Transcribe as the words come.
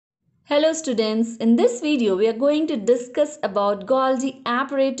Hello students, in this video we are going to discuss about Golgi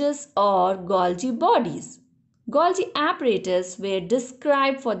apparatus or Golgi bodies. Golgi apparatus were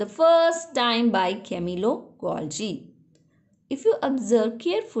described for the first time by Camillo Golgi. If you observe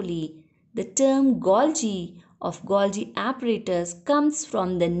carefully, the term Golgi of Golgi apparatus comes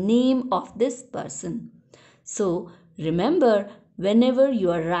from the name of this person. So remember, whenever you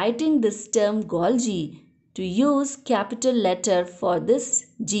are writing this term Golgi, to use capital letter for this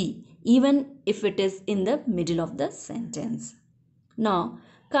G, even if it is in the middle of the sentence. Now,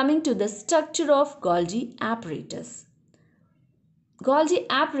 coming to the structure of Golgi apparatus. Golgi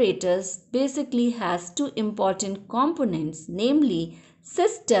apparatus basically has two important components, namely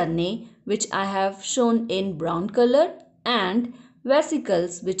cisternae, which I have shown in brown color, and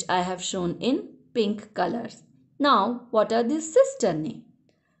vesicles, which I have shown in pink colors. Now, what are these cisternae?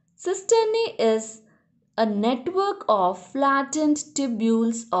 Cisternae is a network of flattened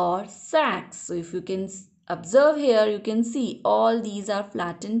tubules or sacs. So if you can observe here, you can see all these are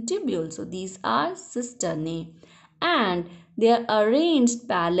flattened tubules. So these are cisternae and they are arranged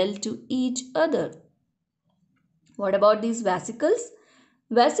parallel to each other. What about these vesicles?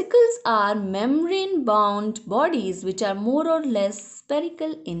 Vesicles are membrane bound bodies which are more or less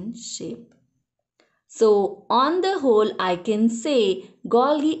spherical in shape. So, on the whole, I can say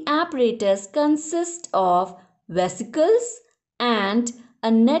Golgi apparatus consists of vesicles and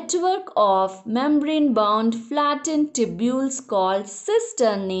a network of membrane-bound flattened tubules called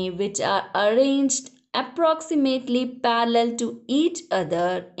cisternae, which are arranged approximately parallel to each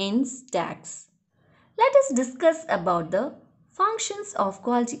other in stacks. Let us discuss about the functions of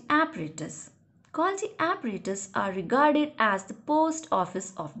Golgi apparatus. Golgi apparatus are regarded as the post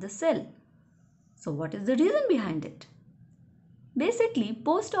office of the cell. So what is the reason behind it? Basically,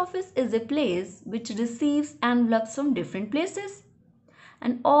 post office is a place which receives envelopes from different places.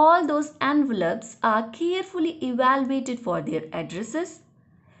 And all those envelopes are carefully evaluated for their addresses.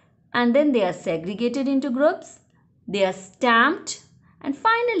 And then they are segregated into groups. They are stamped. And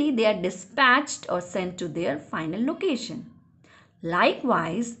finally, they are dispatched or sent to their final location.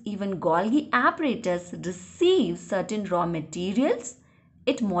 Likewise, even Golgi apparatus receives certain raw materials.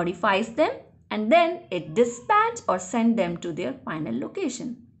 It modifies them and then it dispatch or send them to their final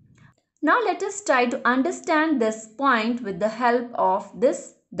location. Now let us try to understand this point with the help of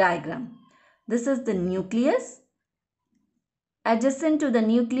this diagram. This is the nucleus. Adjacent to the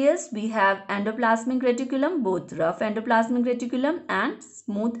nucleus we have endoplasmic reticulum, both rough endoplasmic reticulum and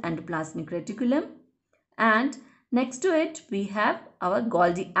smooth endoplasmic reticulum. And next to it we have our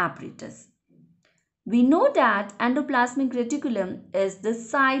Golgi apparatus. We know that endoplasmic reticulum is the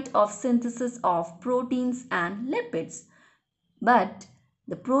site of synthesis of proteins and lipids. But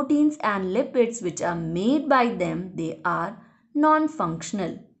the proteins and lipids which are made by them, they are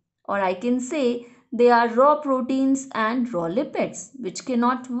non-functional. Or I can say they are raw proteins and raw lipids which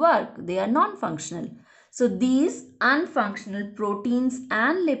cannot work. They are non-functional. So these unfunctional proteins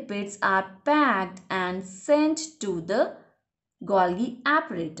and lipids are packed and sent to the Golgi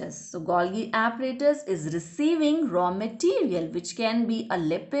apparatus. So Golgi apparatus is receiving raw material which can be a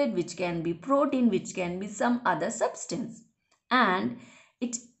lipid, which can be protein, which can be some other substance. And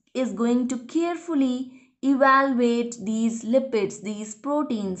it is going to carefully evaluate these lipids, these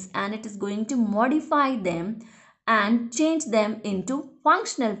proteins, and it is going to modify them and change them into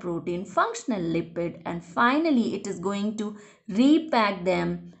functional protein, functional lipid, and finally it is going to repack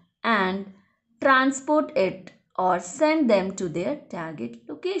them and transport it or send them to their target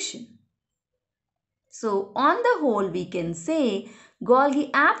location. So on the whole we can say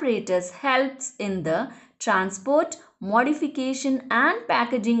Golgi apparatus helps in the transport, modification and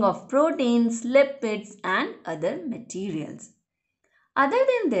packaging of proteins, lipids and other materials. Other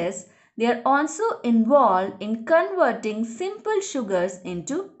than this, they are also involved in converting simple sugars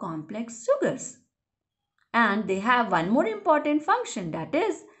into complex sugars. And they have one more important function, that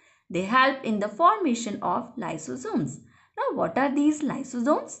is, they help in the formation of lysosomes. Now, what are these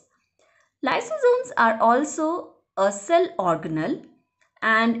lysosomes? Lysosomes are also a cell organelle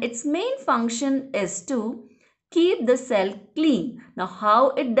and its main function is to keep the cell clean. Now, how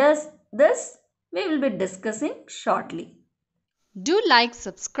it does this, we will be discussing shortly. Do like,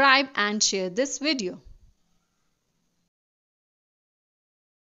 subscribe and share this video.